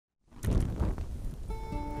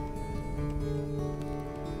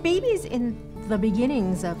Babies in the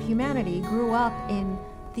beginnings of humanity grew up in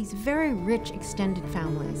these very rich extended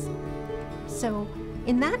families. So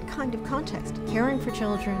in that kind of context, caring for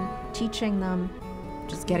children, teaching them,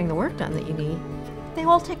 just getting the work done that you need, they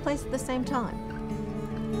all take place at the same time.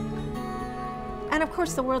 And of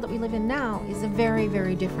course, the world that we live in now is a very,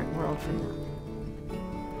 very different world from that.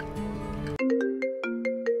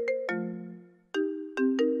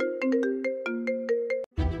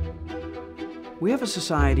 We have a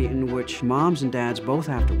society in which moms and dads both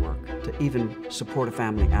have to work to even support a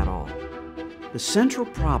family at all. The central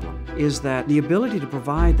problem is that the ability to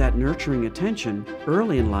provide that nurturing attention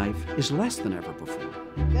early in life is less than ever before.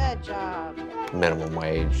 Good job. Minimum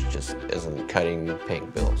wage just isn't cutting paying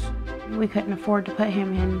bills. We couldn't afford to put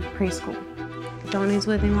him in preschool. Donnie's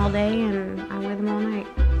with him all day and I'm with him all night.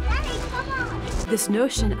 Daddy, come on! This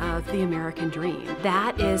notion of the American dream,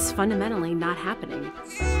 that is fundamentally not happening.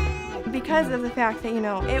 Because of the fact that,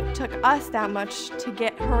 it took us that much to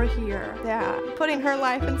get her here, that putting her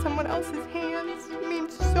life in someone else's hands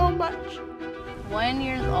means so much. 1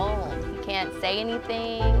 year old, he can't say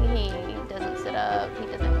anything, he doesn't sit up, he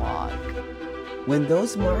doesn't walk. When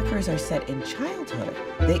those markers are set in childhood,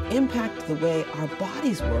 they impact the way our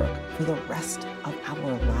bodies work for the rest of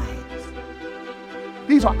our lives.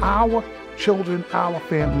 These are our children, our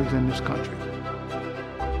families in this country.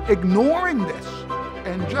 Ignoring this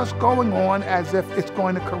and just going on as if it's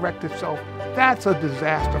going to correct itself, that's a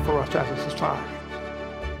disaster for us as a society.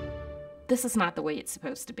 This is not the way it's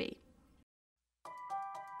supposed to be.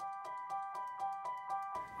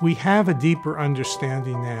 We have a deeper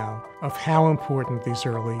understanding now of how important these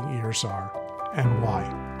early years are and why.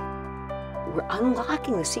 We're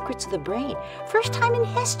unlocking the secrets of the brain. First time in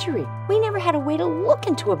history. We never had a way to look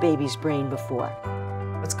into a baby's brain before.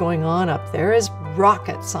 What's going on up there is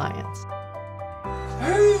rocket science.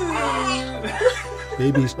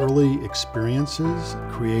 Babies' early experiences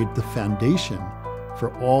create the foundation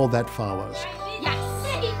for all that follows. Yes!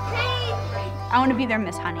 I want to be their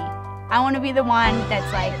Miss Honey. I want to be the one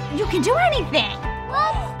that's like, you can do anything!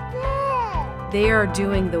 They are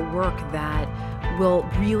doing the work that will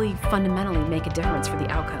really fundamentally make a difference for the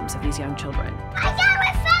outcomes of these young children. We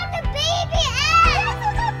found a baby egg!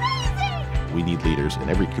 This is amazing! We need leaders in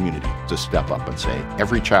every community to step up and say,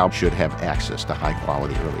 every child should have access to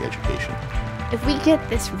high-quality early education. If we get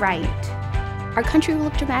this right, our country will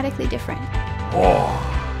look dramatically different. Oh.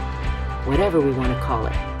 Whatever we want to call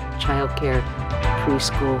it, childcare,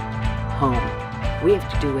 preschool, home, we have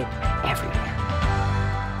to do it everywhere.